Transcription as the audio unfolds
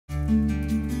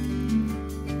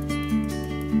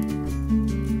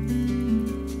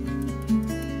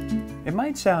It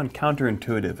might sound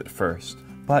counterintuitive at first,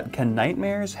 but can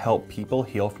nightmares help people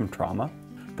heal from trauma?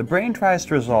 The brain tries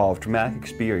to resolve traumatic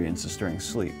experiences during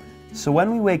sleep, so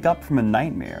when we wake up from a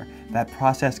nightmare, that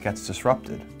process gets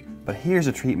disrupted. But here's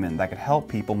a treatment that could help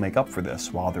people make up for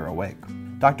this while they're awake.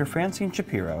 Dr. Francine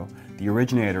Shapiro, the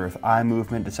originator of eye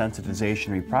movement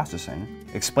desensitization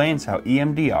reprocessing, explains how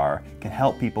EMDR can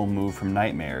help people move from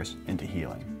nightmares into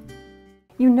healing.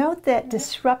 You note that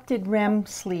disrupted REM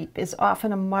sleep is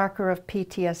often a marker of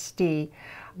PTSD.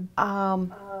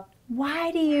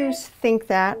 Why do you think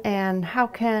that, and how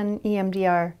can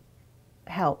EMDR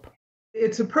help?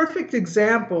 It's a perfect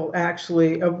example,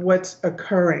 actually, of what's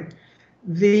occurring.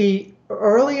 The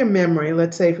earlier memory,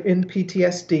 let's say in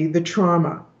PTSD, the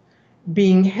trauma,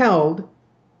 being held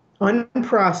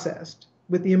unprocessed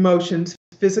with the emotions,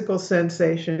 physical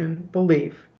sensation,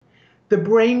 belief. The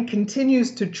brain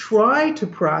continues to try to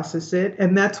process it,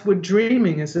 and that's what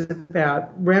dreaming is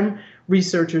about. REM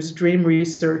researchers, dream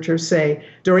researchers say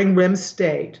during REM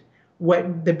state,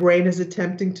 what the brain is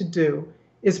attempting to do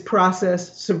is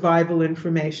process survival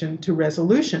information to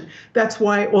resolution. That's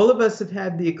why all of us have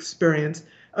had the experience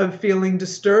of feeling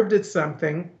disturbed at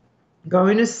something,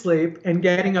 going to sleep, and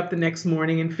getting up the next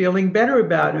morning and feeling better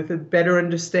about it, with a better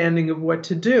understanding of what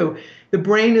to do. The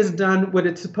brain has done what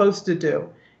it's supposed to do.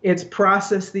 It's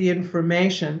processed the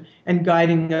information and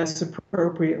guiding us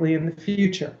appropriately in the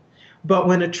future. But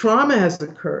when a trauma has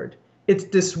occurred, it's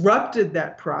disrupted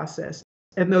that process.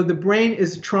 And though the brain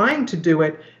is trying to do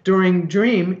it during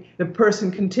dream, the person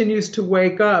continues to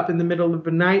wake up in the middle of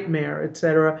a nightmare,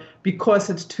 etc., because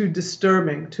it's too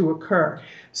disturbing to occur.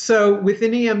 So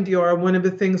within EMDR, one of the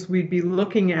things we'd be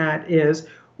looking at is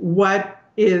what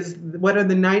are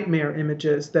the nightmare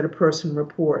images that a person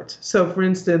reports. So for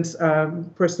instance,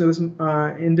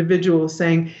 individual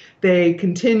saying they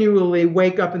continually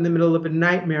wake up in the middle of a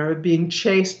nightmare of being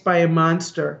chased by a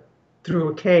monster through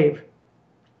a cave.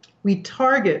 We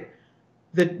target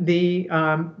the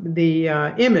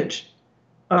image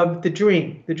of the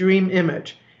dream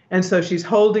image. And so she's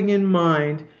holding in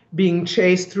mind being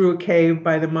chased through a cave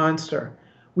by the monster.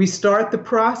 We start the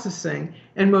processing,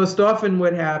 and most often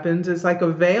what happens is like a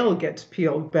veil gets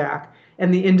peeled back,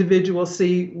 and the individual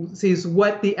sees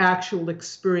what the actual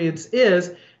experience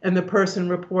is, and the person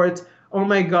reports, "Oh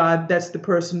my God, that's the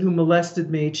person who molested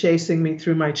me, chasing me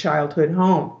through my childhood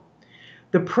home."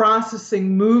 The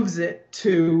processing moves it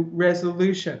to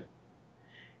resolution.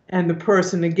 And the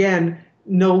person, again,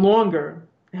 no longer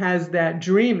has that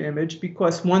dream image,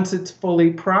 because once it's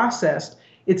fully processed,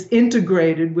 it's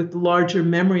integrated with larger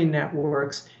memory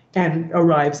networks and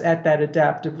arrives at that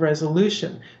adaptive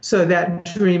resolution. So that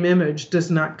dream image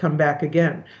does not come back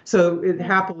again. So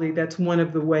happily, that's one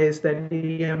of the ways that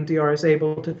EMDR is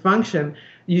able to function.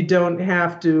 You don't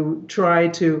have to try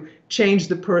to change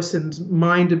the person's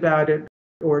mind about it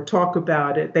or talk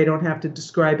about it. They don't have to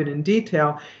describe it in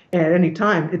detail at any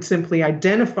time. It's simply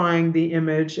identifying the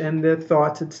image and the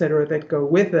thoughts, etc., that go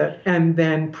with it, and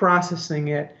then processing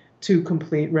it to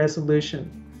complete resolution.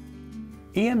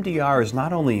 EMDR is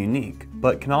not only unique,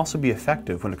 but can also be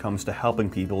effective when it comes to helping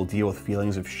people deal with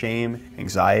feelings of shame,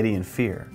 anxiety, and fear.